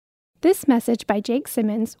This message by Jake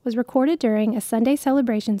Simmons was recorded during a Sunday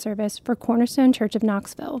celebration service for Cornerstone Church of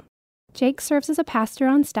Knoxville. Jake serves as a pastor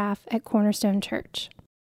on staff at Cornerstone Church.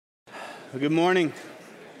 Well, good morning.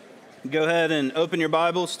 Go ahead and open your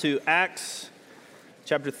Bibles to Acts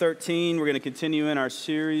chapter 13. We're going to continue in our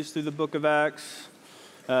series through the book of Acts.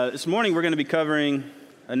 This morning we're going to be covering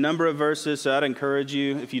a number of verses, so I'd encourage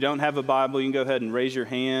you, if you don't have a Bible, you can go ahead and raise your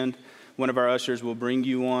hand. One of our ushers will bring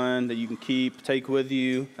you one that you can take with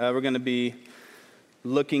you. We're going to be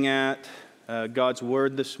looking at God's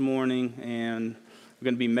Word this morning, and we're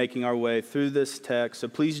going to be making our way through this text. So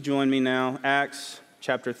please join me now. Acts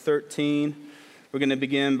chapter 13. We're going to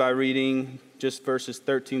begin by reading just verses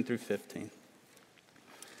 13 through 15.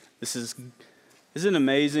 Isn't it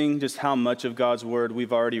amazing just how much of God's Word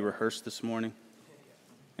we've already rehearsed this morning?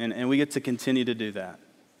 And we get to continue to do that.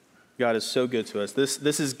 God is so good to us.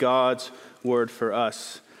 This is God's word for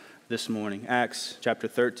us this morning. Acts chapter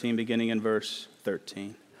 13, beginning in verse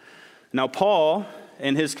 13. Now Paul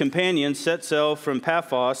and his companions set sail from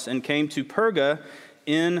Paphos and came to Perga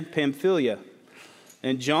in Pamphylia.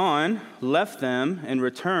 And John left them and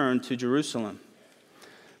returned to Jerusalem.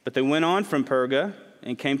 But they went on from Perga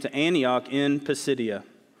and came to Antioch in Pisidia.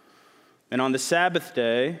 And on the Sabbath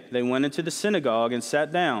day, they went into the synagogue and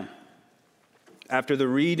sat down. After the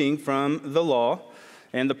reading from the law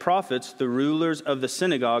and the prophets, the rulers of the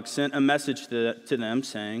synagogue sent a message to them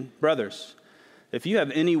saying, "Brothers, if you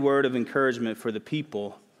have any word of encouragement for the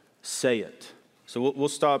people, say it." So we'll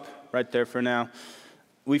stop right there for now.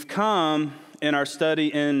 We've come in our study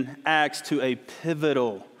in Acts to a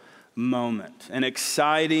pivotal moment, an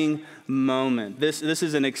exciting moment. This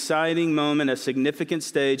is an exciting moment, a significant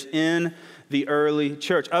stage in the early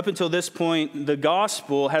church. Up until this point, the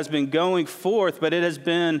gospel has been going forth, but it has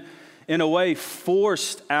been, in a way,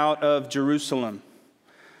 forced out of Jerusalem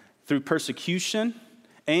through persecution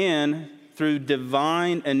and through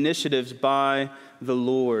divine initiatives by the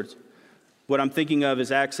Lord. What I'm thinking of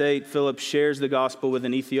is Acts 8, Philip shares the gospel with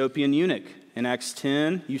an Ethiopian eunuch. In Acts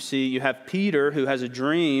 10, you have Peter who has a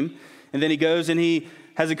dream, and then he goes and he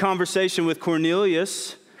has a conversation with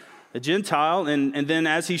Cornelius, a Gentile, and then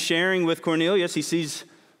as he's sharing with Cornelius, he sees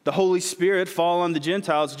the Holy Spirit fall on the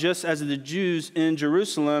Gentiles just as the Jews in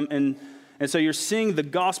Jerusalem, and so you're seeing the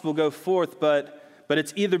gospel go forth, but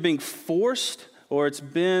it's either being forced or it's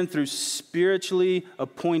been through spiritually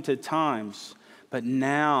appointed times. But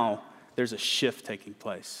now there's a shift taking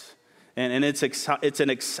place, and it's an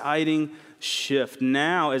exciting shift.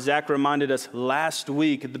 Now, as Zach reminded us last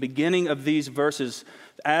week at the beginning of these verses,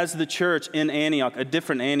 as the church in Antioch, a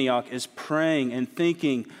different Antioch, is praying and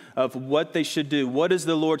thinking of what they should do, what is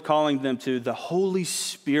the Lord calling them to? The Holy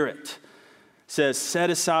Spirit says, "Set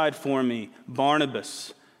aside for me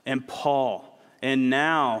Barnabas and Paul." And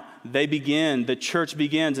now the church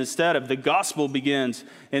begins, the gospel begins.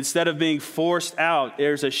 Instead of being forced out,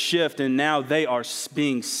 there's a shift, and now they are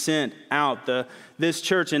being sent out. This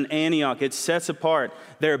church in Antioch, it sets apart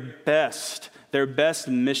their best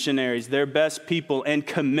missionaries, their best people, and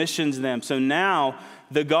commissions them. So now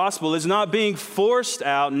the gospel is not being forced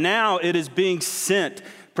out. Now it is being sent,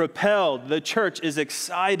 propelled. The church is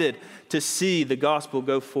excited to see the gospel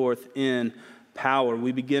go forth in power.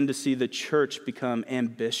 We begin to see the church become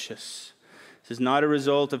ambitious. This is not a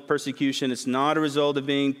result of persecution. It's not a result of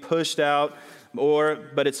being pushed out,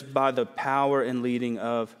 but it's by the power and leading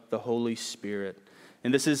of the Holy Spirit.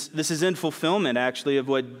 And this is in fulfillment, actually, of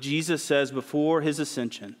what Jesus says before his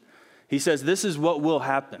ascension. He says, this is what will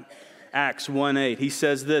happen. Acts 1:8. He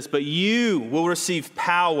says this, "But you will receive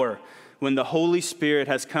power when the Holy Spirit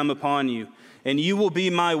has come upon you, and you will be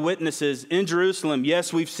my witnesses in Jerusalem."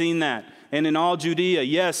 Yes, we've seen that. "And in all Judea,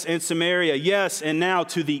 yes, and Samaria, yes, and now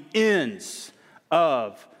to the ends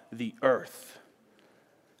of the earth."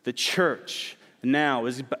 The church now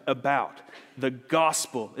is about, the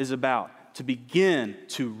gospel is about to begin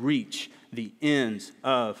to reach the ends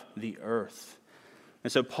of the earth.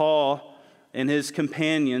 And so Paul and his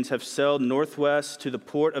companions have sailed northwest to the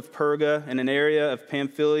port of Perga in an area of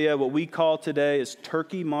Pamphylia, what we call today is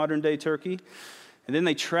Turkey, modern-day Turkey. And then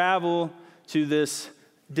they travel to this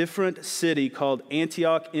different city called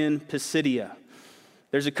Antioch in Pisidia.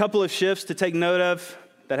 There's a couple of shifts to take note of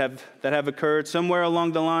that have occurred. Somewhere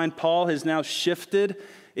along the line, Paul has now shifted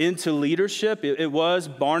into leadership. It was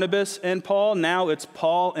Barnabas and Paul. Now it's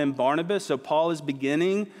Paul and Barnabas. So Paul is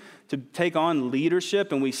beginning to take on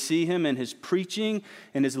leadership, and we see him in his preaching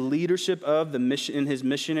and his leadership of the mission in his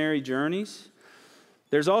missionary journeys.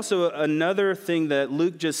 There's also another thing that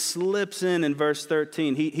Luke just slips in verse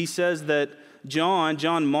 13. He says that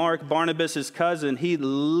John Mark, Barnabas' cousin, he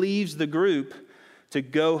leaves the group to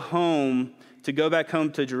go home to go back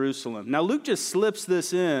home to Jerusalem. Now, Luke just slips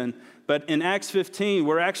this in, but in Acts 15,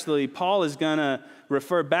 Paul is going to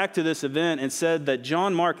refer back to this event and said that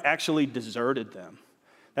John Mark actually deserted them.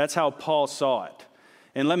 That's how Paul saw it.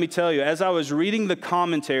 And let me tell you, as I was reading the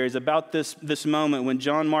commentaries about this moment when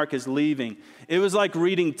John Mark is leaving, it was like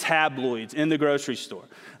reading tabloids in the grocery store.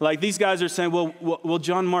 Like these guys are saying, well,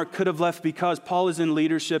 John Mark could have left because Paul is in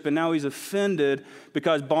leadership and now he's offended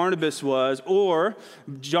because Barnabas was, or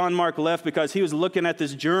John Mark left because he was looking at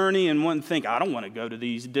this journey and wanted to think, I don't want to go to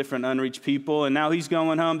these different unreached people, and now he's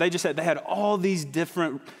going home. They had all these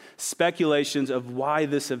different speculations of why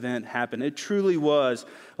this event happened. It truly was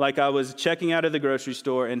like I was checking out of the grocery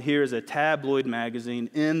store and here's a tabloid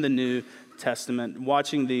magazine in the New Testament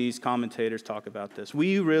watching these commentators talk about this.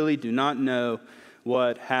 We really do not know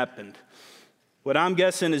what happened. What I'm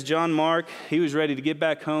guessing is John Mark, he was ready to get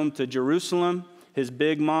back home to Jerusalem, his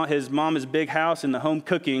mama's big house and the home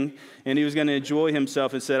cooking, and he was going to enjoy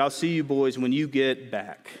himself and said, I'll see you boys when you get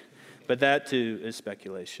back. But that too is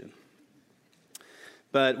speculation.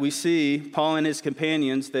 But we see Paul and his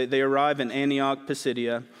companions, they arrive in Antioch,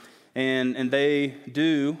 Pisidia, and they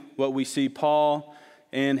do what we see Paul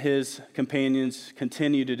and his companions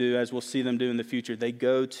continue to do, as we'll see them do in the future. They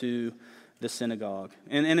go to the synagogue.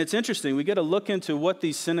 And it's interesting, we get a look into what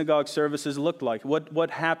these synagogue services looked like, what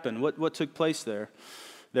happened, what took place there.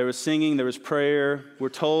 There was singing, there was prayer. We're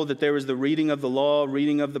told that there was the reading of the law,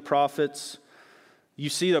 reading of the prophets. You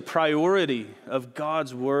see the priority of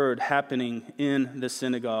God's word happening in the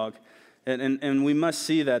synagogue. And we must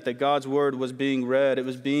see that God's word was being read, it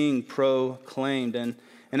was being proclaimed. And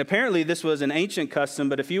apparently this was an ancient custom,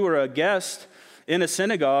 but if you were a guest in a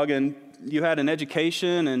synagogue and you had an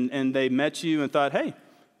education and they met you and thought, hey,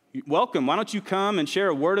 welcome, why don't you come and share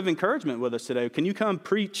a word of encouragement with us today? Can you come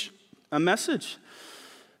preach a message?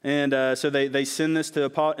 And so they send this to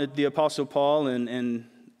the Apostle Paul, and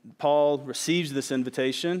Paul receives this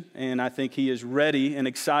invitation, and I think he is ready and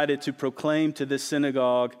excited to proclaim to this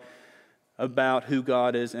synagogue about who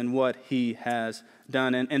God is and what he has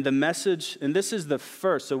done. And the message, and this is the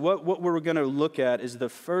first, so what we're going to look at is the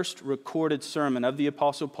first recorded sermon of the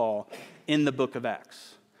Apostle Paul in the book of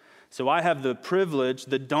Acts. So I have the privilege,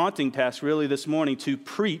 the daunting task really this morning, to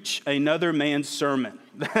preach another man's sermon.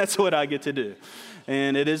 That's what I get to do.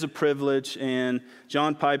 And it is a privilege, and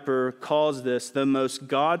John Piper calls this the most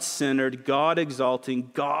God-centered,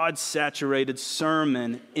 God-exalting, God-saturated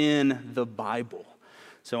sermon in the Bible.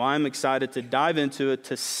 So I'm excited to dive into it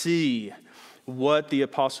to see what the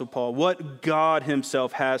Apostle Paul, what God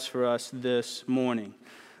himself has for us this morning.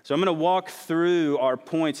 So I'm going to walk through our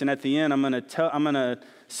points, and at the end I'm going to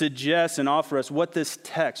suggest and offer us what this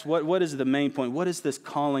text, what is the main point, what is this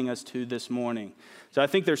calling us to this morning. So I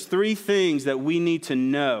think there's three things that we need to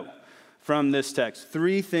know from this text.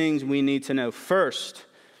 Three things we need to know. First,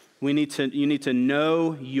 you need to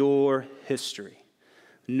know your history.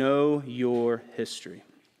 Know your history.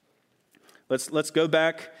 Let's go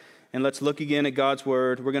back and let's look again at God's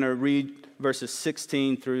word. We're going to read verses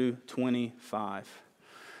 16 through 25.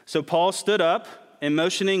 So Paul stood up, and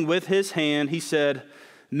motioning with his hand, he said,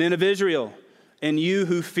 "Men of Israel, and you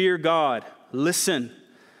who fear God, listen.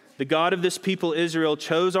 The God of this people Israel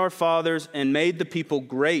chose our fathers and made the people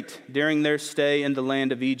great during their stay in the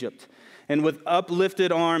land of Egypt. And with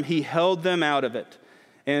uplifted arm, he held them out of it.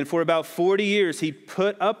 And for about 40 years, he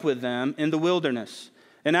put up with them in the wilderness.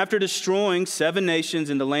 And after destroying 7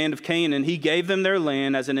 nations in the land of Canaan, he gave them their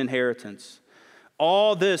land as an inheritance.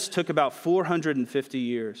 All this took about 450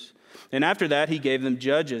 years. And after that, he gave them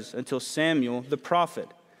judges until Samuel the prophet.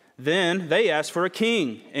 Then they asked for a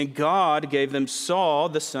king, and God gave them Saul,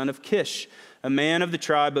 the son of Kish, a man of the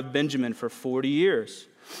tribe of Benjamin, for 40 years.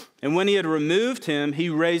 And when he had removed him, he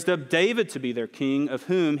raised up David to be their king, of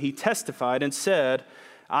whom he testified and said,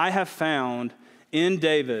 I have found in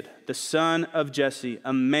David, the son of Jesse,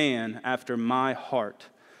 a man after my heart,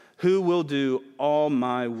 who will do all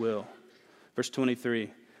my will." Verse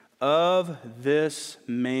 23, "Of this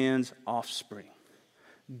man's offspring,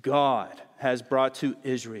 God has brought to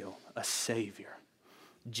Israel a Savior,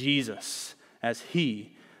 Jesus, as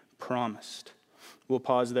he promised." We'll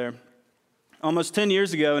pause there. Almost 10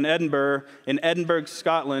 years ago in Edinburgh,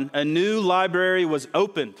 Scotland, a new library was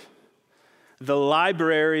opened. The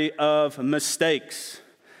Library of Mistakes.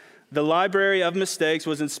 The Library of Mistakes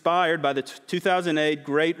was inspired by the 2008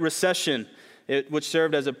 Great Recession, which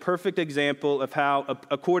served as a perfect example of how,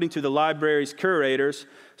 according to the library's curators,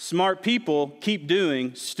 smart people keep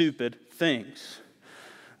doing stupid things.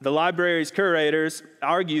 The library's curators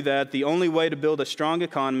argue that the only way to build a strong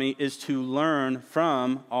economy is to learn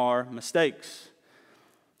from our mistakes.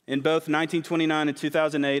 In both 1929 and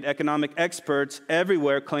 2008, economic experts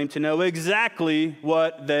everywhere claimed to know exactly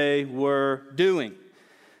what they were doing.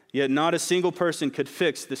 Yet not a single person could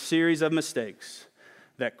fix the series of mistakes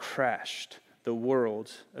that crashed the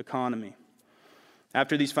world's economy.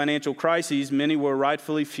 After these financial crises, many were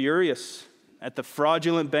rightfully furious at the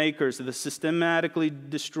fraudulent bankers that systematically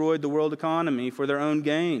destroyed the world economy for their own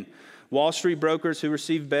gain. Wall Street brokers who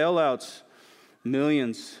received bailouts,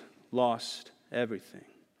 millions lost everything.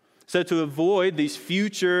 So to avoid these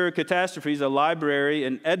future catastrophes, a library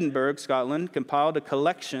in Edinburgh, Scotland, compiled a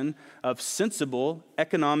collection of sensible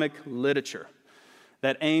economic literature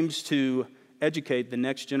that aims to educate the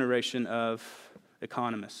next generation of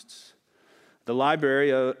economists. The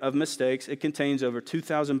Library of Mistakes, it contains over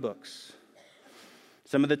 2,000 books.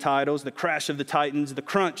 Some of the titles: The Crash of the Titans, The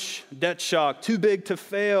Crunch, Debt Shock, Too Big to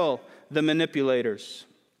Fail, The Manipulators.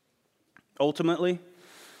 Ultimately,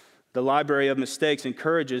 the Library of Mistakes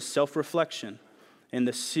encourages self-reflection and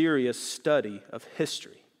the serious study of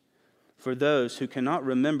history. For those who cannot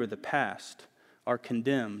remember the past are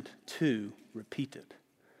condemned to repeat it.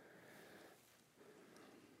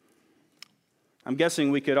 I'm guessing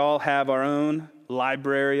we could all have our own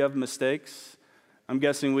library of mistakes. I'm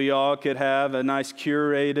guessing we all could have a nice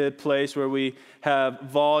curated place where we have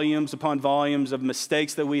volumes upon volumes of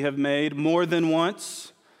mistakes that we have made more than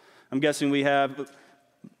once. I'm guessing we have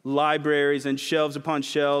libraries and shelves upon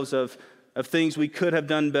shelves of things we could have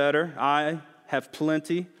done better. I have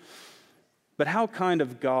plenty. But how kind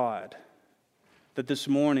of God that this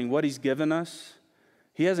morning, what He's given us,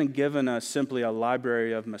 He hasn't given us simply a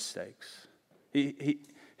library of mistakes.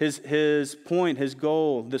 His point, His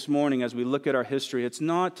goal this morning as we look at our history, it's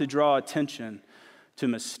not to draw attention to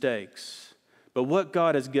mistakes, but what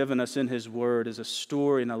God has given us in His Word is a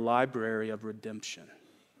story and a library of redemption.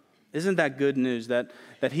 Isn't that good news that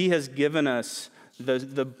He has given us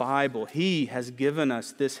the Bible? He has given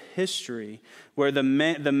us this history where the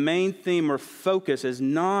main theme or focus is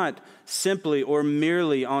not simply or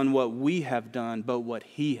merely on what we have done, but what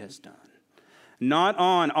He has done. Not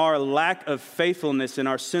on our lack of faithfulness and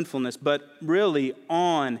our sinfulness, but really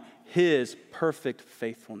on His perfect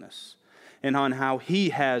faithfulness and on how He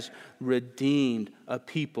has redeemed a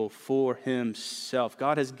people for Himself.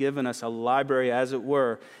 God has given us a library, as it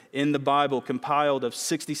were, in the Bible, compiled of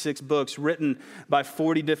 66 books, written by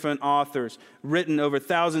 40 different authors, written over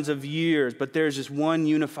thousands of years, but there's just one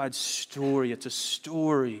unified story. It's a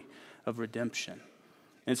story of redemption.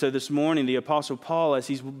 And so this morning, the Apostle Paul, as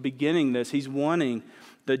he's beginning this, he's wanting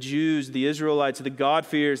the Jews, the Israelites, the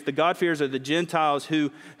God-fearers. The God-fearers are the Gentiles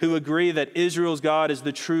who agree that Israel's God is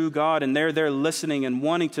the true God, and they're there listening and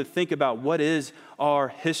wanting to think about what is our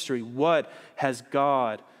history, what has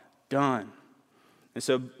God done. And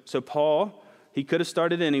so Paul, he could have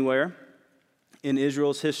started anywhere in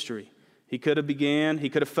Israel's history. He could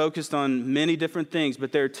have focused on many different things,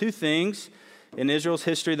 but there are two things in Israel's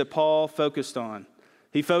history that Paul focused on.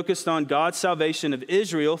 He focused on God's salvation of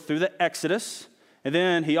Israel through the Exodus, and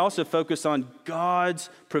then he also focused on God's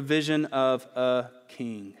provision of a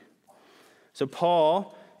king. So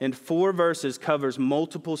Paul, in 4 verses, covers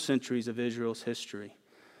multiple centuries of Israel's history.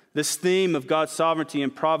 This theme of God's sovereignty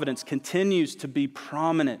and providence continues to be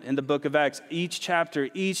prominent in the book of Acts. Each chapter,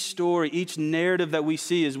 each story, each narrative that we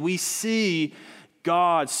see, as we see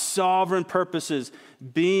God's sovereign purposes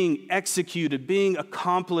being executed, being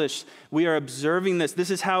accomplished. We are observing this. This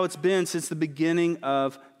is how it's been since the beginning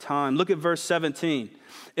of time. Look at verse 17.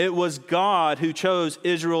 It was God who chose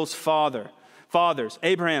Israel's fathers,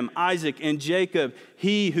 Abraham, Isaac, and Jacob.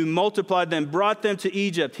 He who multiplied them, brought them to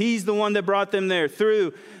Egypt. He's the one that brought them there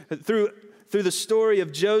through the story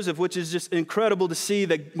of Joseph, which is just incredible to see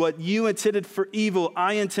that what you intended for evil,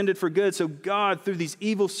 I intended for good. So God, through these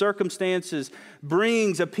evil circumstances,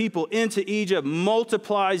 brings a people into Egypt,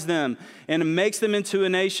 multiplies them, and makes them into a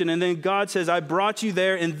nation. And then God says, I brought you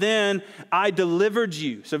there, and then I delivered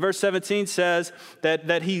you. So verse 17 says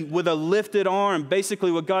that He, with a lifted arm,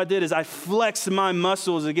 basically what God did is I flexed my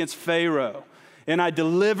muscles against Pharaoh. And I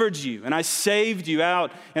delivered you, and I saved you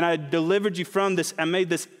out, and I delivered you from this. I made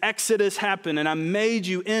this exodus happen, and I made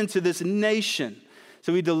you into this nation.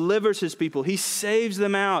 So He delivers His people. He saves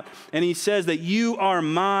them out, and He says that you are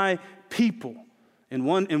my people. In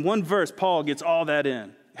one verse, Paul gets all that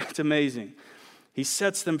in. It's amazing. He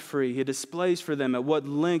sets them free. He displays for them at what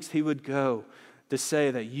lengths He would go to say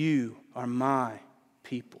that you are my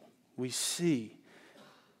people. We see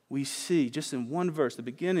just in one verse, the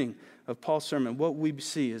beginning of Paul's sermon, what we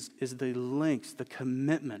see is the lengths, the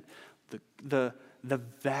commitment, the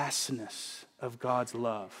vastness of God's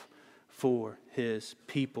love for his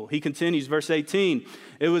people. He continues, verse 18.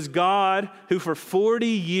 It was God who for 40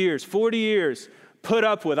 years, put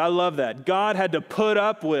up with, I love that. God had to put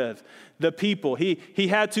up with the people. He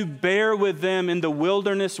had to bear with them in the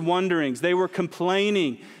wilderness wanderings. They were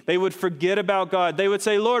complaining. They would forget about God. They would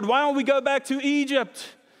say, Lord, why don't we go back to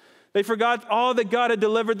Egypt? They forgot all that God had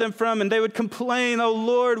delivered them from, and they would complain, oh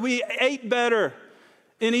Lord, we ate better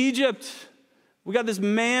in Egypt. We got this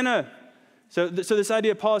manna. So this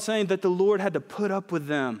idea Paul is saying that the Lord had to put up with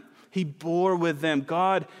them. He bore with them.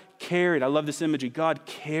 God carried, I love this imagery, God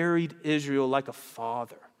carried Israel like a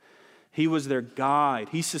father. He was their guide.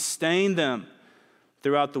 He sustained them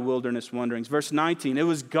throughout the wilderness wanderings. Verse 19, it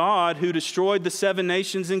was God who destroyed the 7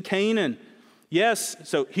 nations in Canaan. Yes,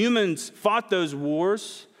 so humans fought those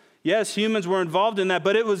wars. Yes, humans were involved in that,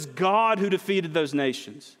 but it was God who defeated those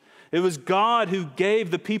nations. It was God who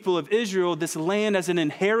gave the people of Israel this land as an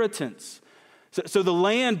inheritance. So the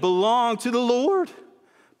land belonged to the Lord.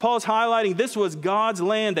 Paul's highlighting this was God's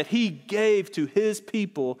land that he gave to his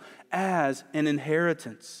people as an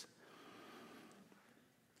inheritance.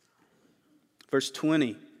 Verse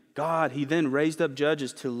 20, God, he then raised up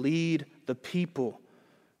judges to lead the people.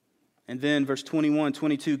 And then verse 21,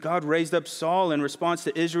 22, God raised up Saul in response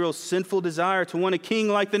to Israel's sinful desire to want a king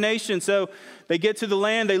like the nation. So they get to the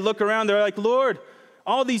land, they look around, they're like, Lord,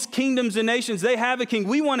 all these kingdoms and nations, they have a king.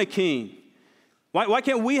 We want a king. Why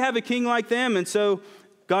can't we have a king like them? And so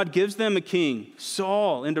God gives them a king,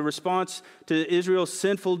 Saul, in response to Israel's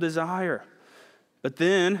sinful desire. But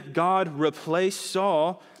then God replaced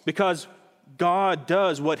Saul because God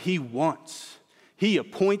does what he wants. He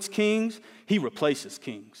appoints kings, he replaces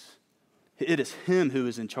kings. It is him who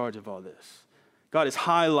is in charge of all this. God is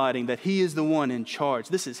highlighting that he is the one in charge.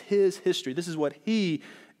 This is his history. This is what he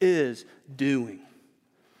is doing.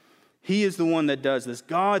 He is the one that does this.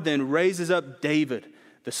 God then raises up David,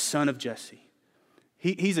 the son of Jesse.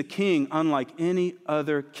 He's a king unlike any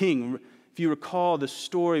other king. If you recall the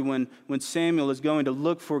story when Samuel is going to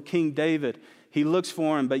look for King David, he looks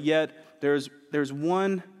for him, but yet there's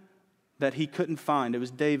one that he couldn't find. It was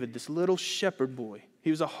David, this little shepherd boy. He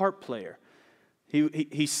was a harp player.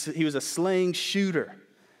 He was a slaying shooter.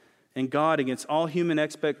 And God, against all human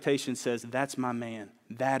expectation, says, that's my man.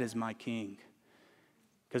 That is my king.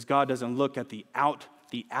 Because God doesn't look at the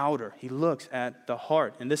outer. He looks at the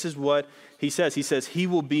heart. And this is what he says. He says, he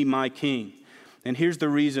will be my king. And here's the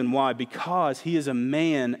reason why. Because he is a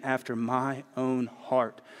man after my own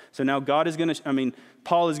heart. So now Paul is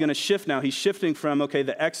going to shift now. He's shifting from,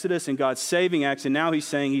 the Exodus and God's saving acts, and now he's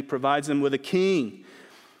saying he provides them with a king.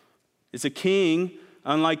 It's a king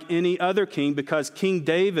unlike any other king because King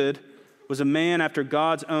David was a man after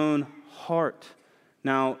God's own heart.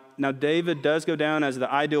 Now David does go down as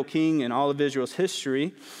the ideal king in all of Israel's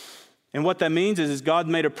history. And what that means is God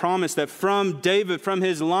made a promise that from David, from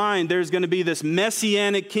his line, there's going to be this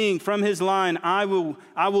messianic king. From his line, I will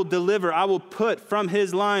put from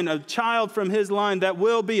his line, a child from his line that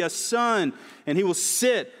will be a son, and he will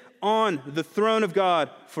sit on the throne of God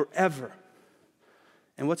forever.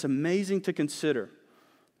 And what's amazing to consider,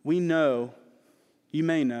 you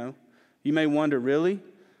may wonder, really?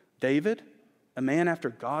 David? A man after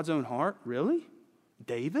God's own heart? Really?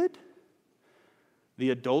 David?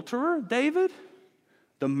 The adulterer, David?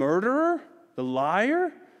 The murderer? The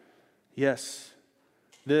liar? Yes,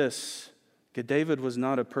 David was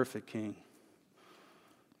not a perfect king.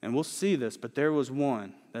 And we'll see this, but there was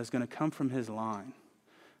one that's going to come from his line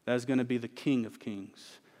that is going to be the King of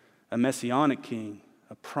Kings, a messianic king,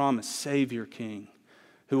 a promised Savior king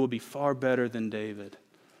who will be far better than David,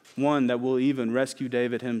 one that will even rescue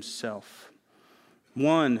David himself.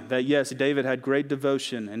 One that, yes, David had great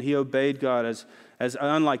devotion and he obeyed God as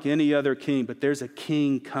unlike any other king, but there's a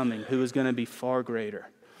king coming who is going to be far greater.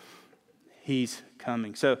 He's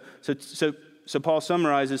coming. So Paul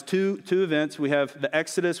summarizes two events. We have the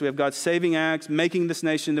Exodus, we have God's saving acts, making this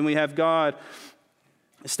nation, then we have God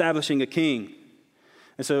establishing a king.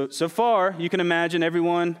 And so far, you can imagine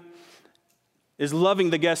everyone is loving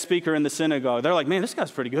the guest speaker in the synagogue. They're like, man, this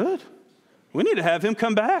guy's pretty good. We need to have him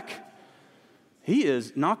come back. He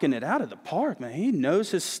is knocking it out of the park, man. He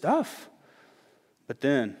knows his stuff. But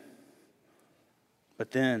then,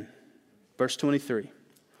 verse 23,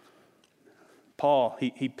 Paul,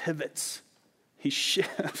 he pivots. He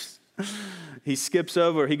shifts. He skips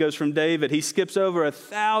over. He goes from David. He skips over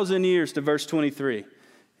 1,000 years to verse 23.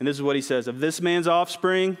 And this is what he says. Of this man's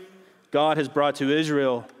offspring, God has brought to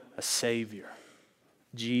Israel a Savior,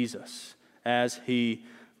 Jesus, as he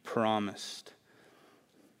promised.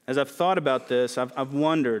 As I've thought about this, I've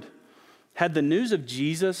wondered, had the news of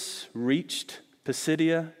Jesus reached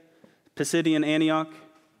Pisidian Antioch?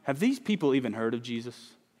 have these people even heard of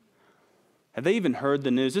Jesus? Have they even heard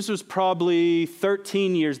the news? This was probably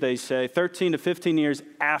 13 years, they say, 13 to 15 years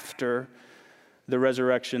after the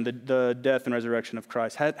resurrection, the death and resurrection of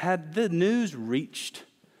Christ. Had the news reached?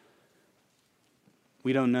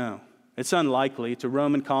 We don't know. It's unlikely. It's a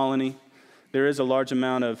Roman colony. There's a large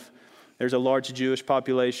Jewish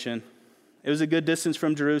population. It was a good distance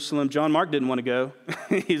from Jerusalem. John Mark didn't want to go.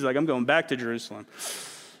 He's like, I'm going back to Jerusalem.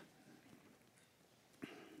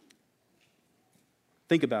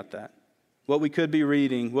 Think about that. What we could be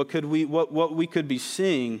reading, what we could be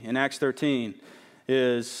seeing in Acts 13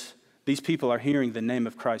 is these people are hearing the name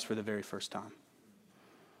of Christ for the very first time.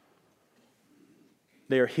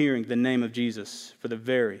 They are hearing the name of Jesus for the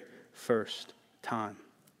very first time.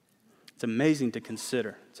 It's amazing to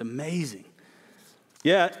consider. It's amazing.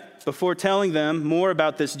 Yet, before telling them more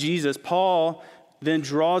about this Jesus, Paul then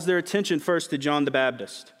draws their attention first to John the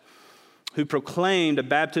Baptist, who proclaimed a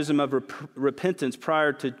baptism of repentance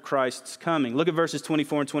prior to Christ's coming. Look at verses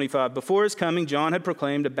 24 and 25. Before his coming, John had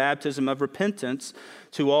proclaimed a baptism of repentance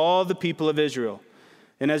to all the people of Israel.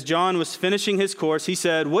 And as John was finishing his course, he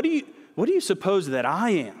said, What do you suppose that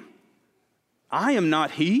I am? I am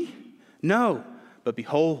not he? No, but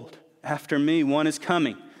behold, after me one is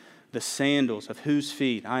coming, the sandals of whose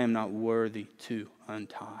feet I am not worthy to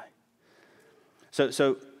untie.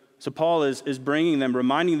 So Paul is bringing them,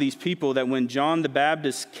 reminding these people that when John the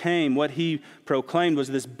Baptist came, what he proclaimed was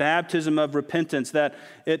this baptism of repentance, that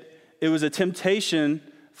it was a temptation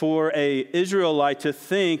for an Israelite to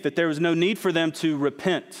think that there was no need for them to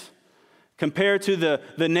repent. Compared to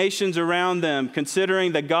the nations around them,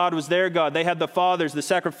 considering that God was their God, they had the fathers, the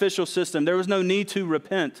sacrificial system, there was no need to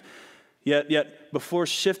repent. Yet before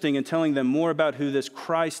shifting and telling them more about who this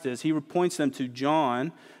Christ is, he points them to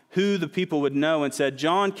John, who the people would know, and said,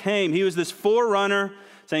 John came. He was this forerunner,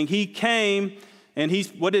 saying he came, and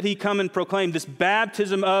what did he come and proclaim? This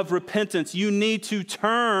baptism of repentance. You need to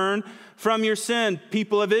turn from your sin,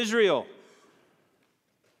 people of Israel.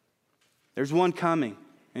 There's one coming.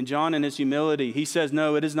 And John, in his humility, he says,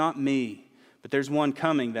 no, it is not me, but there's one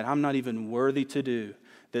coming that I'm not even worthy to do.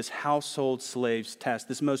 This household slave's task,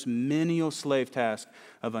 this most menial slave task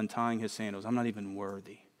of untying his sandals. I'm not even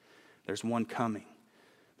worthy. There's one coming.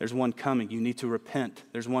 There's one coming. You need to repent.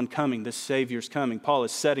 There's one coming. The Savior's coming. Paul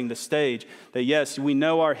is setting the stage that, yes, we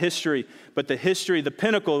know our history, but the history, the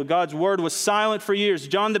pinnacle of God's word was silent for years.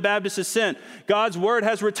 John the Baptist is sent. God's word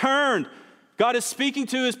has returned. God is speaking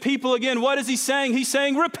to his people again. What is he saying? He's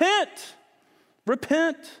saying, repent.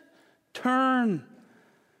 Repent. Turn.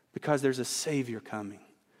 Because there's a Savior coming.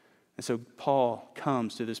 And so Paul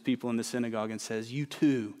comes to this people in the synagogue and says, you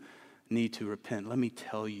too need to repent. Let me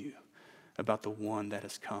tell you about the one that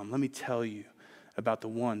has come. Let me tell you about the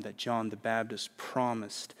one that John the Baptist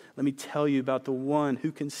promised. Let me tell you about the one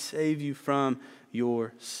who can save you from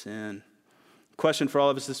your sin. Question for all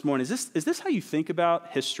of us this morning, is this how you think about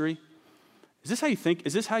history? Is this how you think?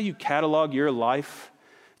 Is this how you catalog your life?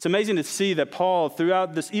 It's amazing to see that Paul,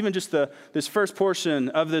 throughout this, even just this first portion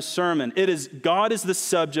of this sermon, God is the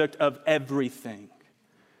subject of everything.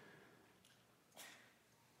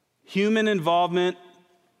 Human involvement,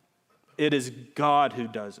 it is God who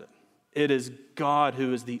does it. It is God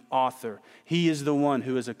who is the author. He is the one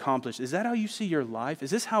who has accomplished. Is that how you see your life? Is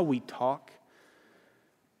this how we talk?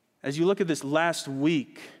 As you look at this last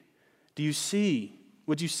week,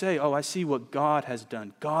 would you say, oh, I see what God has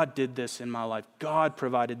done. God did this in my life. God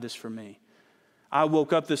provided this for me. I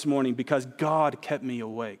woke up this morning because God kept me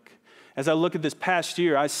awake. As I look at this past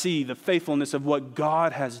year, I see the faithfulness of what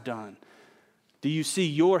God has done. Do you see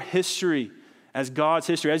your history as God's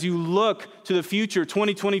history? As you look to the future,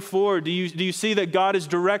 2024, do you see that God is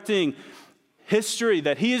directing history,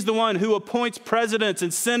 that he is the one who appoints presidents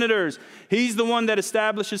and senators? He's the one that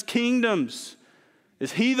establishes kingdoms.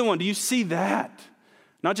 Is he the one? Do you see that?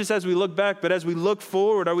 Not just as we look back, but as we look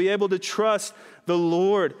forward, are we able to trust the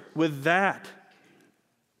Lord with that?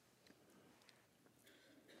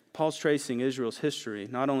 Paul's tracing Israel's history,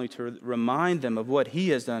 not only to remind them of what he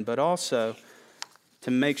has done, but also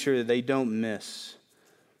to make sure that they don't miss.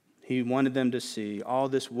 He wanted them to see all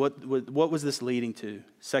this. What was this leading to?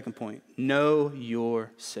 Second point, know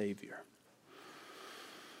your Savior.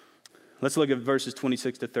 Let's look at verses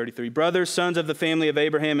 26 to 33. Brothers, sons of the family of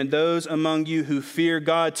Abraham, and those among you who fear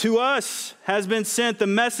God, to us has been sent the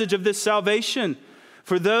message of this salvation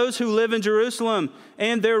for those who live in Jerusalem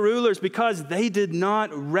and their rulers, because they did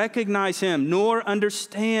not recognize him nor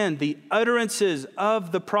understand the utterances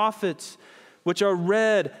of the prophets, which are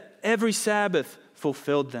read every Sabbath,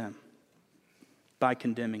 fulfilled them by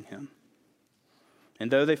condemning him. And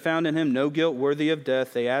though they found in him no guilt worthy of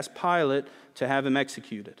death, they asked Pilate to have him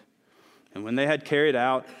executed. And when they had carried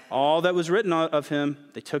out all that was written of him,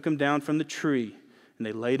 they took him down from the tree, and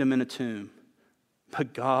they laid him in a tomb.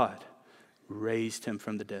 But God raised him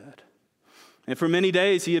from the dead. And for many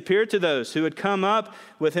days he appeared to those who had come up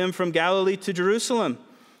with him from Galilee to Jerusalem,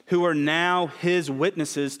 who are now his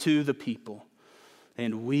witnesses to the people.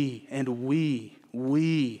 And we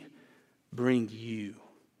bring you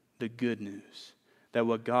the good news that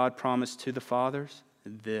what God promised to the fathers,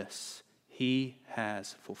 this he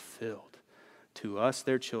has fulfilled to us,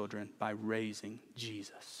 their children, by raising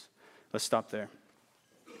Jesus. Let's stop there.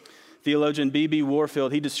 Theologian B.B.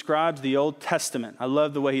 Warfield, he describes the Old Testament. I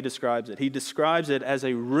love the way he describes it. He describes it as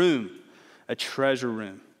a room, a treasure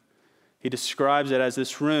room. He describes it as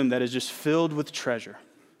this room that is just filled with treasure,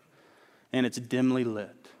 and it's dimly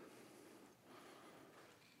lit.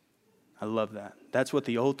 I love that. That's what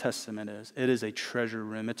the Old Testament is. It is a treasure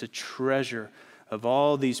room. It's a treasure of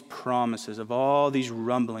all these promises, of all these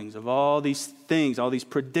rumblings, of all these things, all these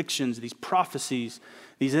predictions, these prophecies,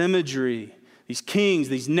 these imagery, these kings,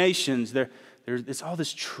 these nations. It's all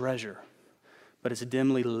this treasure, but it's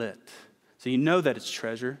dimly lit. So you know that it's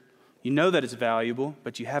treasure. You know that it's valuable,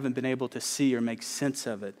 but you haven't been able to see or make sense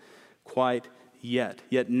of it quite yet.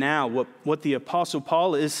 Yet now, what the Apostle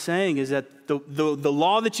Paul is saying is that the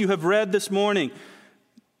law that you have read this morning,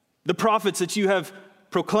 the prophets that you have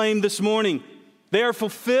proclaimed this morning, they are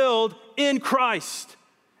fulfilled in Christ.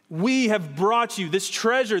 We have brought you this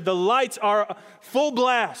treasure. The lights are full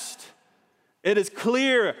blast. It is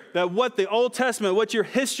clear that what the Old Testament, what your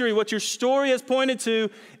history, what your story has pointed to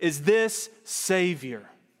is this Savior.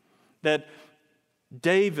 That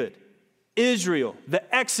David, Israel,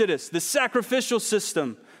 the Exodus, the sacrificial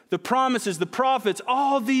system, the promises, the prophets,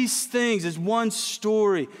 all these things is one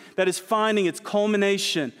story that is finding its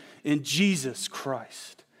culmination in Jesus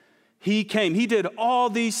Christ. He came. He did all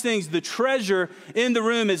these things. The treasure in the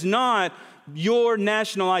room is not your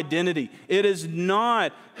national identity. It is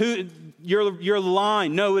not your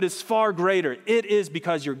line. No, it is far greater. It is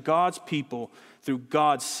because you're God's people through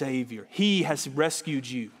God's Savior. He has rescued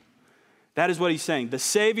you. That is what he's saying. The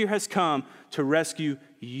Savior has come to rescue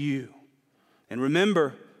you. And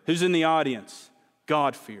remember, who's in the audience?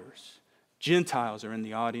 God-fearers. Gentiles are in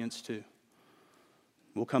the audience too.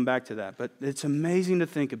 We'll come back to that. But it's amazing to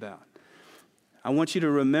think about. I want you to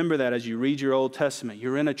remember that as you read your Old Testament.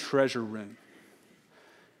 You're in a treasure room.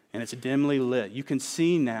 And it's dimly lit. You can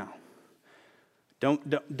see now.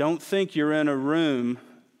 Don't think you're in a room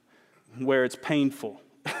where it's painful.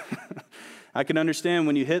 I can understand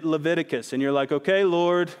when you hit Leviticus and you're like, okay,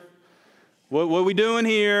 Lord, what are we doing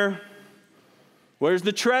here? Where's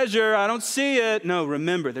the treasure? I don't see it. No,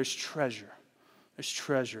 remember, there's treasure. There's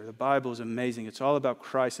treasure. The Bible is amazing. It's all about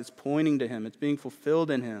Christ. It's pointing to him. It's being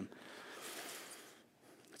fulfilled in him.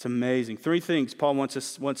 It's amazing. Three things Paul wants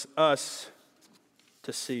us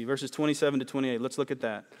to see. Verses 27 to 28. Let's look at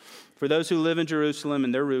that. For those who live in Jerusalem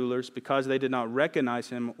and their rulers, because they did not recognize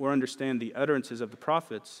him or understand the utterances of the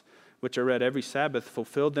prophets, which are read every Sabbath,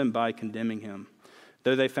 fulfilled them by condemning him,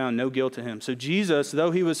 though they found no guilt in him. So Jesus, though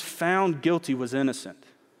he was found guilty, was innocent.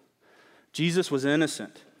 Jesus was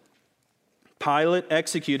innocent. Pilate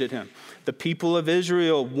executed him. The people of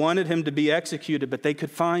Israel wanted him to be executed, but they could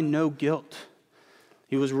find no guilt.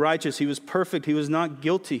 He was righteous. He was perfect. He was not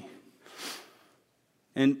guilty.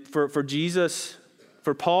 And for Jesus,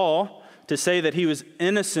 for Paul, to say that he was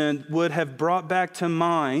innocent would have brought back to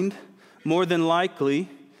mind, more than likely,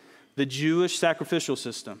 the Jewish sacrificial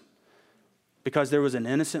system, because there was an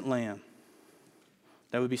innocent lamb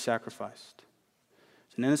that would be sacrificed.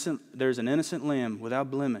 There's an innocent lamb without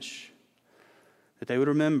blemish that they would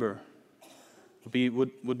remember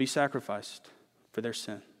would be sacrificed for their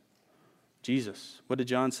sin. Jesus, what did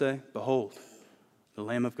John say? Behold, the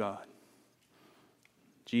Lamb of God.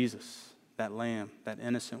 Jesus, that lamb, that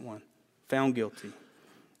innocent one, found guilty.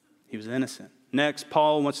 He was innocent. Next,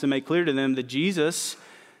 Paul wants to make clear to them that Jesus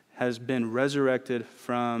has been resurrected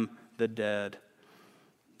from the dead.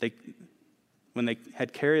 When they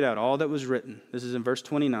had carried out all that was written, this is in verse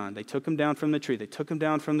 29, they took him down from the tree, they took him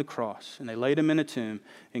down from the cross, and they laid him in a tomb,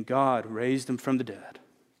 and God raised him from the dead.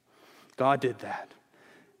 God did that.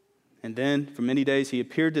 And then, for many days, he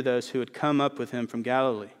appeared to those who had come up with him from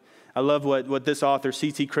Galilee. I love what this author,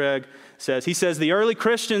 C.T. Craig, says. He says, the early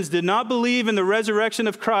Christians did not believe in the resurrection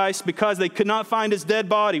of Christ because they could not find his dead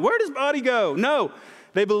body. Where did his body go? No.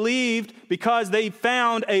 They believed because they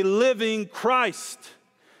found a living Christ.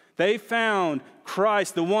 They found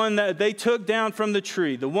Christ, the one that they took down from the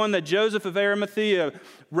tree, the one that Joseph of Arimathea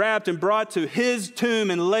wrapped and brought to his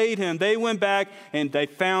tomb and laid him. They went back and they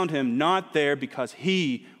found him not there because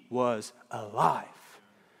he was alive.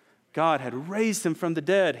 God had raised him from the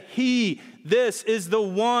dead. This is the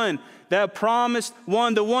one, that promised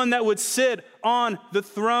one, the one that would sit on the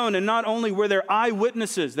throne. And not only were there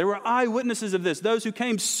eyewitnesses of this. Those who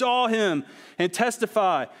came saw him and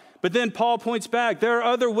testify. But then Paul points back, there are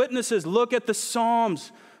other witnesses. Look at the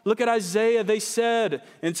Psalms. Look at Isaiah, they said.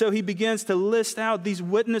 And so he begins to list out these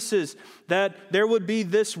witnesses that there would be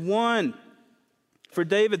this one. For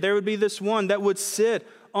David, there would be this one that would sit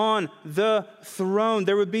on the throne.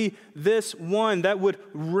 There would be this one that would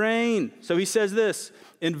reign. So he says this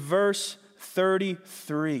in verse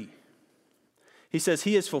 33. He says,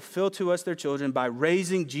 he has fulfilled to us their children by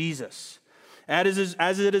raising Jesus.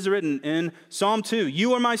 As it is written in Psalm 2,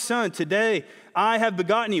 you are my son. Today I have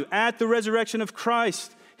begotten you at the resurrection of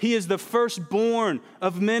Christ. He is the firstborn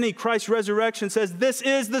of many. Christ's resurrection says, this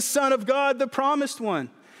is the Son of God, the promised one.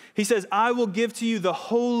 He says, I will give to you the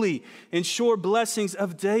holy and sure blessings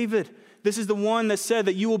of David. This is the one that said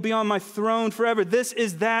that you will be on my throne forever. This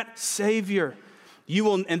is that Savior.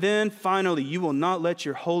 And then finally, you will not let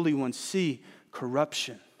your Holy One see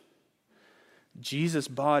corruption. Jesus'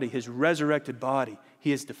 body, his resurrected body,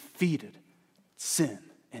 he has defeated sin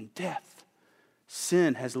and death.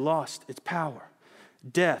 Sin has lost its power.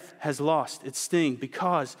 Death has lost its sting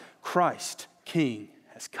because Christ, King,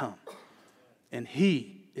 has come. And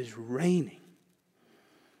he is reigning.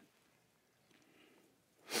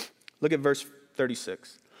 Look at verse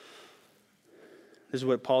 36. This is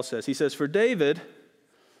what Paul says. He says, for David,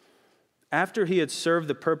 after he had served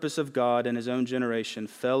the purpose of God in his own generation,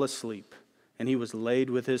 fell asleep, and he was laid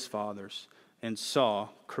with his fathers and saw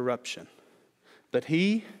corruption. But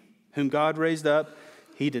he, whom God raised up,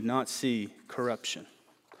 he did not see corruption.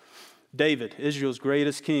 David, Israel's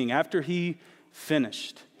greatest king, after he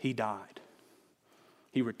finished, he died.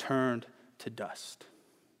 He returned to dust.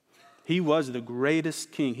 He was the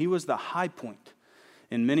greatest king. He was the high point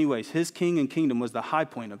in many ways. His king and kingdom was the high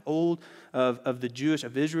point of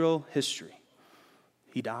Israel history.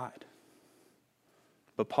 He died.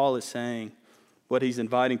 But Paul is saying what he's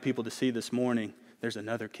inviting people to see this morning, there's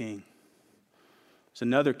another king. There's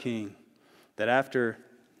another king that after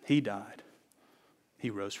he died, he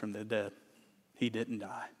rose from the dead. He didn't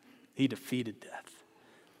die. He defeated death.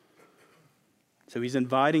 So he's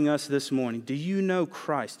inviting us this morning. Do you know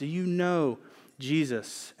Christ? Do you know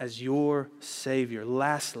Jesus as your Savior?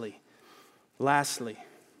 Lastly,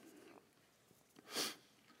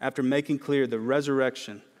 after making clear the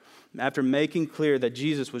resurrection, after making clear that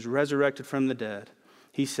Jesus was resurrected from the dead,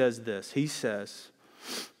 he says this. He says,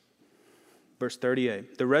 verse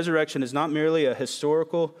 38, the resurrection is not merely a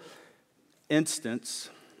historical instance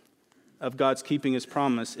of God's keeping his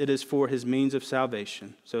promise. It is for his means of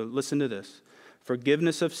salvation. So listen to this.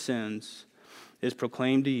 Forgiveness of sins is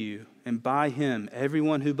proclaimed to you, and by him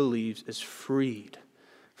everyone who believes is freed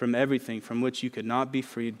from everything from which you could not be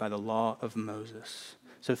freed by the law of Moses.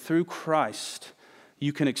 So through Christ,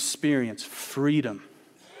 you can experience freedom.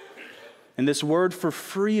 And this word for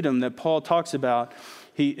freedom that Paul talks about,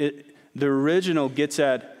 the original gets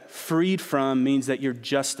at freed from means that you're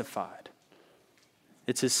justified.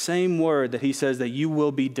 It's the same word that he says that you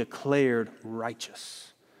will be declared righteous.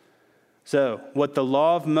 So what the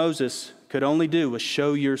law of Moses could only do was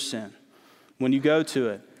show your sin. When you go to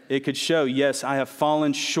it, it could show, yes, I have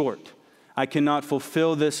fallen short. I cannot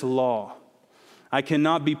fulfill this law. I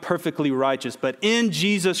cannot be perfectly righteous, but in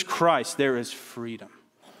Jesus Christ, there is freedom.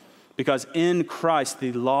 Because in Christ,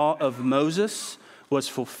 the law of Moses was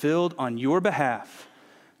fulfilled on your behalf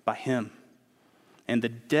by him. And the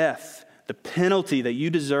death, the penalty that you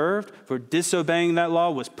deserved for disobeying that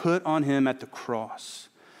law was put on him at the cross.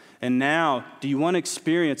 And now, do you want to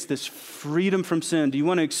experience this freedom from sin? Do you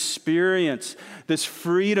want to experience this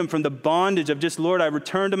freedom from the bondage of just, Lord, I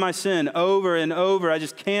return to my sin over and over. I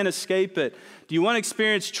just can't escape it. Do you want to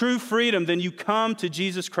experience true freedom? Then you come to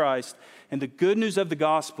Jesus Christ. And the good news of the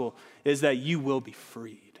gospel is that you will be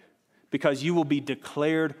freed because you will be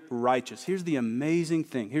declared righteous. Here's the amazing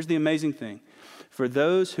thing. For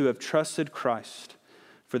those who have trusted Christ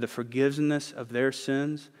for the forgiveness of their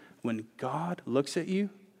sins, when God looks at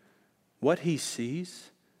you, what he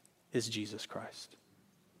sees is Jesus Christ.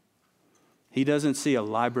 He doesn't see a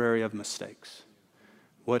library of mistakes.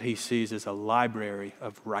 What he sees is a library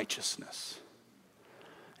of righteousness.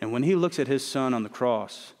 And when he looks at his son on the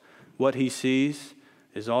cross, what he sees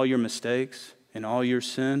is all your mistakes and all your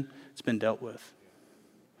sin. It's been dealt with.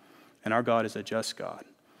 And our God is a just God.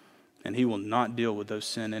 and he will not deal with those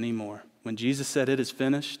sin anymore. When Jesus said it is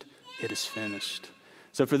finished, it is finished.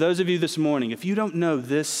 So for those of you this morning, if you don't know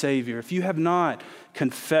this Savior, if you have not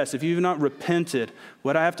confessed, if you have not repented,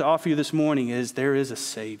 what I have to offer you this morning is there is a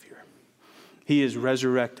Savior. He is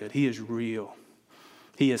resurrected. He is real.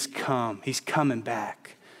 He has come. He's coming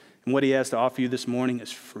back. And what he has to offer you this morning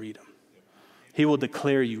is freedom. He will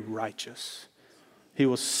declare you righteous. He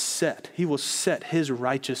will set his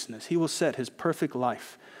righteousness. He will set his perfect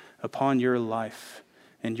life upon your life,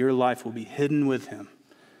 and your life will be hidden with him.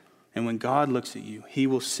 And when God looks at you, he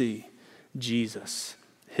will see Jesus,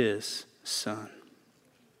 his Son.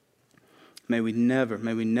 May we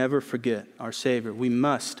never forget our Savior. We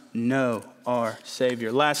must know our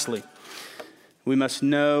Savior. Lastly, we must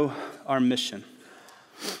know our mission.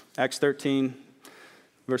 Acts 13,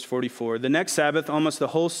 verse 44. The next Sabbath, almost the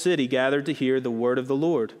whole city gathered to hear the word of the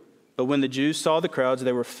Lord. But when the Jews saw the crowds,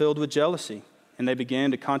 they were filled with jealousy, and they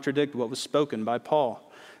began to contradict what was spoken by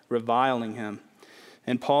Paul, reviling him.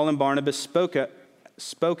 And Paul and Barnabas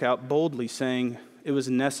spoke out boldly, saying, it was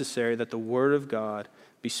necessary that the word of God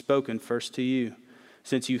be spoken first to you,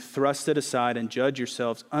 since you thrust it aside and judge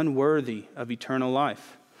yourselves unworthy of eternal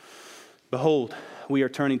life. Behold, we are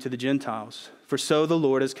turning to the Gentiles, for so the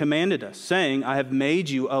Lord has commanded us, saying, I have made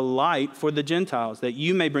you a light for the Gentiles, that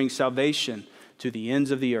you may bring salvation to the ends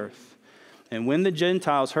of the earth. And when the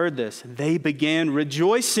Gentiles heard this, they began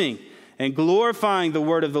rejoicing and glorifying the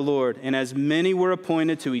word of the Lord. And as many were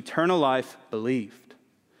appointed to eternal life, believed.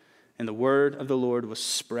 And the word of the Lord was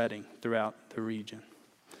spreading throughout the region.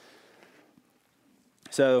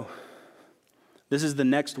 So, this is the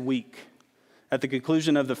next week. At the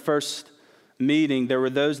conclusion of the first meeting, there were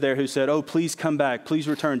those there who said, oh, please come back, please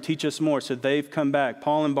return, teach us more. So they've come back.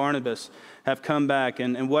 Paul and Barnabas have come back.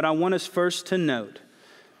 And what I want us first to note,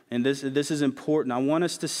 and this is important, I want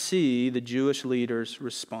us to see the Jewish leaders'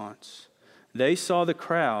 response. They saw the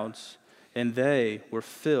crowds, and they were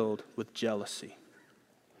filled with jealousy.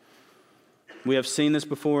 We have seen this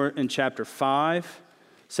before in chapter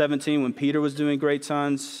 5:17, when Peter was doing great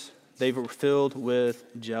signs. They were filled with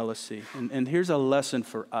jealousy. And here's a lesson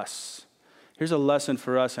for us. Here's a lesson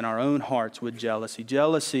for us in our own hearts with jealousy.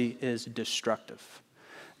 Jealousy is destructive.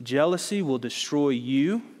 Jealousy will destroy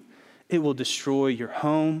you. It will destroy your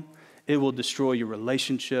home. It will destroy your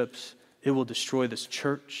relationships. It will destroy this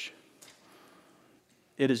church.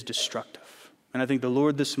 It is destructive. And I think the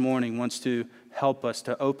Lord this morning wants to help us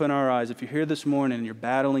to open our eyes. If you're here this morning and you're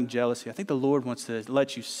battling jealousy, I think the Lord wants to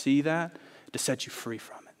let you see that, to set you free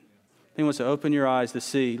from it. He wants to open your eyes to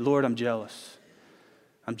see, Lord, I'm jealous.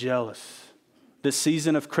 I'm jealous. This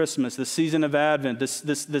season of Christmas, this season of Advent,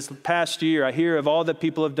 this past year, I hear of all that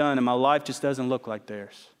people have done, and my life just doesn't look like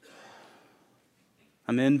theirs.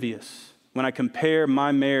 I'm envious. When I compare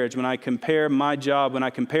my marriage, when I compare my job, when I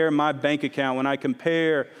compare my bank account, when I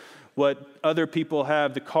compare what other people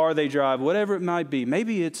have, the car they drive, whatever it might be,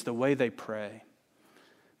 maybe it's the way they pray.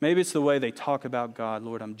 Maybe it's the way they talk about God.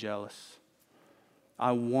 Lord, I'm jealous.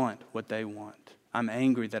 I want what they want. I'm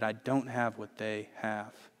angry that I don't have what they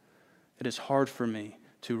have. It is hard for me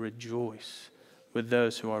to rejoice with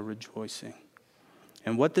those who are rejoicing.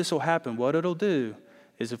 And what this will happen, what it'll do,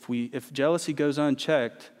 is if jealousy goes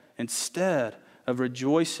unchecked, instead of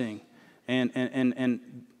rejoicing and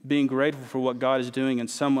being grateful for what God is doing in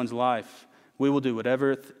someone's life, we will do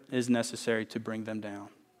whatever is necessary to bring them down.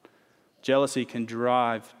 Jealousy can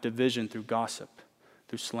drive division through gossip,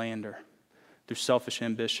 through slander, through selfish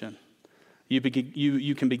ambition. You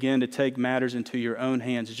can begin to take matters into your own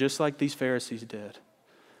hands, just like these Pharisees did.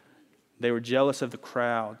 They were jealous of the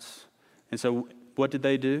crowds. And so what did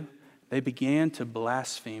they do? They began to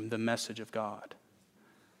blaspheme the message of God.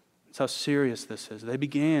 That's how serious this is. They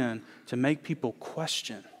began to make people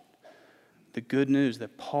question the good news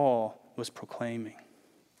that Paul was proclaiming.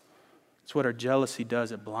 It's what our jealousy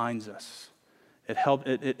does. It blinds us.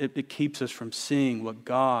 It keeps us from seeing what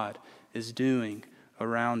God is doing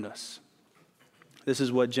around us. This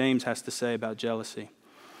is what James has to say about jealousy.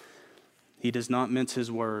 He does not mince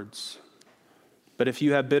his words. But if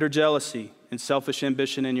you have bitter jealousy and selfish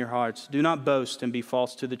ambition in your hearts, do not boast and be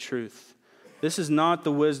false to the truth. This is not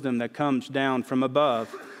the wisdom that comes down from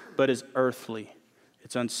above, but is earthly.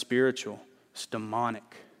 It's unspiritual. It's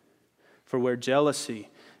demonic. For where jealousy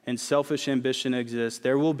and selfish ambition exist,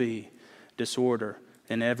 there will be disorder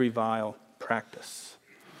in every vile practice.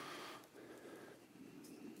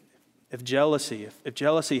 If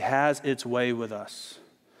jealousy has its way with us,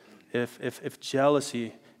 if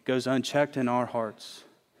jealousy goes unchecked in our hearts,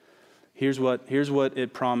 here's what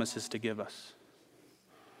it promises to give us.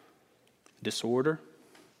 Disorder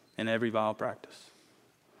in every vile practice.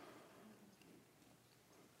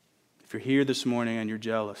 If you're here this morning and you're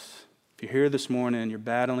jealous, if you're here this morning and you're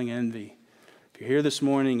battling envy, if you're here this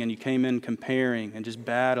morning and you came in comparing and just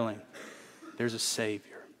battling, there's a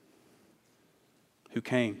Savior who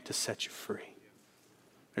came to set you free.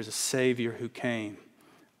 There's a Savior who came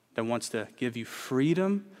that wants to give you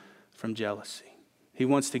freedom from jealousy. He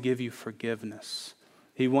wants to give you forgiveness.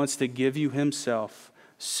 He wants to give you himself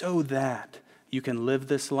so that you can live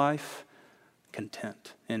this life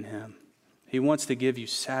content in him. He wants to give you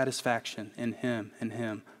satisfaction in him and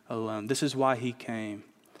him alone. This is why he came.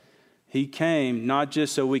 He came not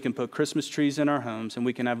just so we can put Christmas trees in our homes and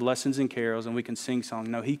we can have lessons and carols and we can sing songs.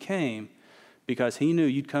 No, he came because he knew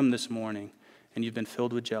you'd come this morning and you've been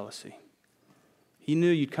filled with jealousy. He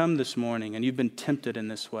knew you'd come this morning and you've been tempted in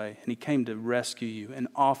this way, and he came to rescue you and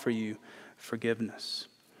offer you forgiveness.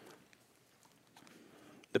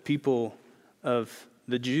 The people of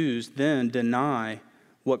the Jews then deny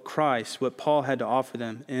what Paul had to offer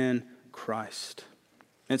them in Christ.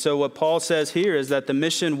 And so what Paul says here is that the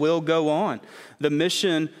mission will go on. The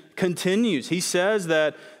mission continues. He says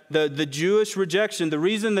that the Jewish rejection, the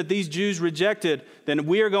reason that these Jews rejected, then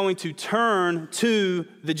we are going to turn to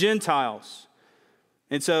the Gentiles.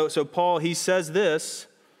 And so Paul, he says this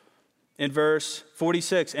in verse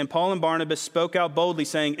 46, and Paul and Barnabas spoke out boldly,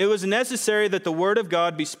 saying, it was necessary that the word of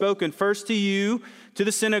God be spoken first to you, to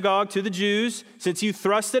the synagogue, to the Jews, since you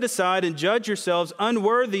thrust it aside and judge yourselves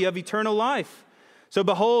unworthy of eternal life. So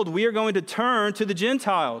behold, we are going to turn to the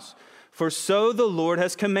Gentiles, for so the Lord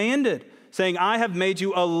has commanded, saying, I have made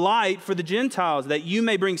you a light for the Gentiles, that you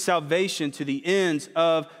may bring salvation to the ends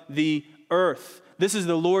of the earth. This is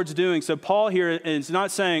the Lord's doing. So Paul here is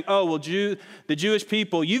not saying, oh, well, the Jewish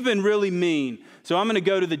people, you've been really mean, so I'm going to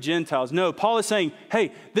go to the Gentiles. No, Paul is saying,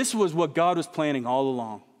 hey, this was what God was planning all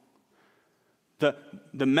along.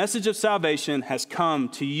 The message of salvation has come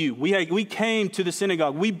to you. We came to the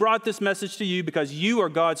synagogue. We brought this message to you because you are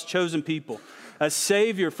God's chosen people. A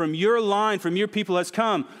Savior from your line, from your people has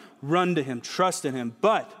come. Run to him, trust in him.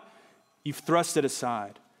 But you've thrust it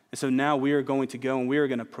aside. And so now we are going to go and we are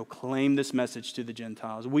going to proclaim this message to the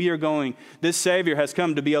Gentiles. This Savior has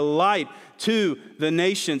come to be a light to the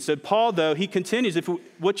nations. So Paul, though, he continues.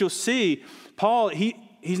 What you'll see, Paul,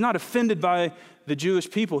 he's not offended by the Jewish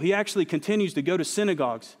people. He actually continues to go to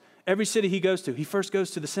synagogues. Every city he goes to, he first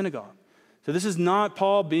goes to the synagogue. So this is not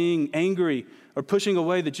Paul being angry or pushing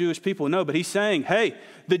away the Jewish people. No, but he's saying, hey,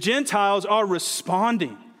 the Gentiles are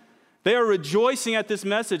responding. They are rejoicing at this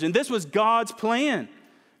message. And this was God's plan.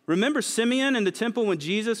 Remember Simeon in the temple when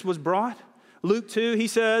Jesus was brought? Luke 2, he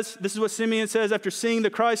says, this is what Simeon says after seeing the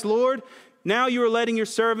Christ, Lord, now you are letting your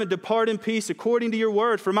servant depart in peace according to your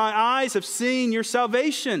word. For my eyes have seen your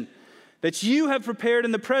salvation, that you have prepared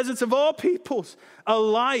in the presence of all peoples a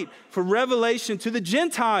light for revelation to the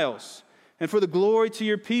Gentiles and for the glory to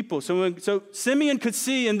your people. So Simeon could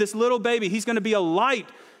see in this little baby, he's going to be a light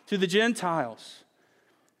to the Gentiles.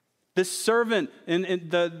 This servant, in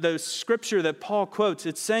the scripture that Paul quotes,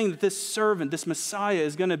 it's saying that this servant, this Messiah,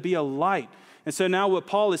 is going to be a light. And so now what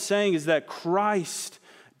Paul is saying is that Christ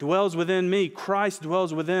dwells within me. Christ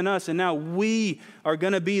dwells within us. And now we are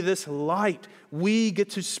going to be this light. We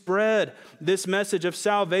get to spread this message of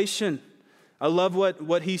salvation. I love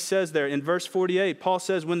what he says there. In verse 48, Paul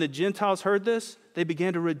says, when the Gentiles heard this, they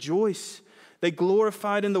began to rejoice. They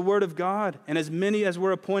glorified in the word of God. And as many as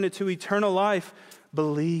were appointed to eternal life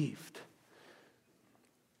believed.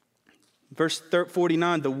 Verse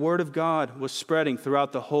 49, the word of God was spreading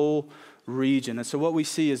throughout the whole region. And so what we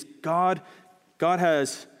see is God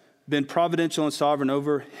has been providential and sovereign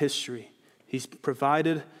over history. He's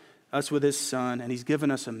provided us with his son, and he's given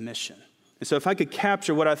us a mission. And so if I could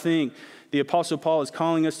capture what I think the Apostle Paul is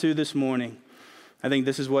calling us to this morning, I think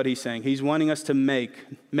this is what he's saying. He's wanting us to make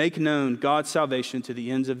known God's salvation to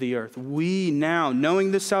the ends of the earth. We now,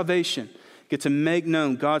 knowing this salvation, get to make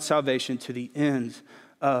known God's salvation to the ends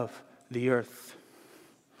of the earth.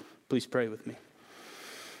 Please pray with me.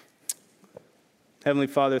 Heavenly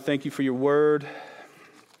Father, thank you for your word.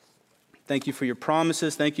 Thank you for your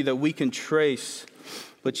promises. Thank you that we can trace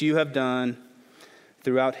what you have done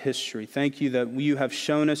throughout history. Thank you that you have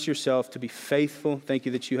shown us yourself to be faithful. Thank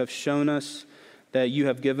you that you have shown us that you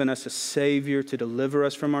have given us a Savior to deliver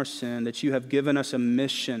us from our sin, that you have given us a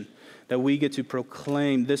mission, that we get to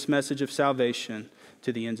proclaim this message of salvation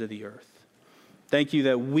to the ends of the earth. Thank you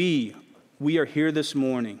that we are here this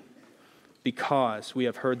morning because we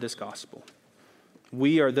have heard this gospel.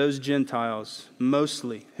 We are those Gentiles,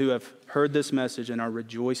 mostly, who have heard this message and are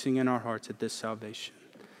rejoicing in our hearts at this salvation.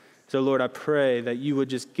 So, Lord, I pray that you would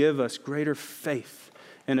just give us greater faith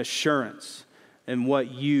and assurance in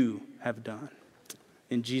what you have done.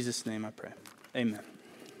 In Jesus' name I pray. Amen.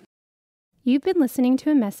 You've been listening to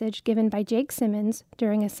a message given by Jake Simmons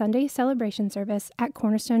during a Sunday celebration service at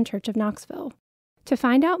Cornerstone Church of Knoxville. To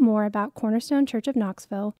find out more about Cornerstone Church of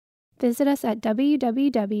Knoxville, visit us at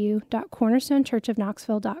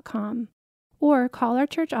www.cornerstonechurchofknoxville.com or call our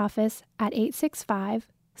church office at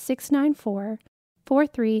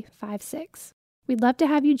 865-694-4356. We'd love to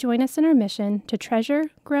have you join us in our mission to treasure,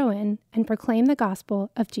 grow in, and proclaim the gospel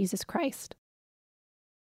of Jesus Christ.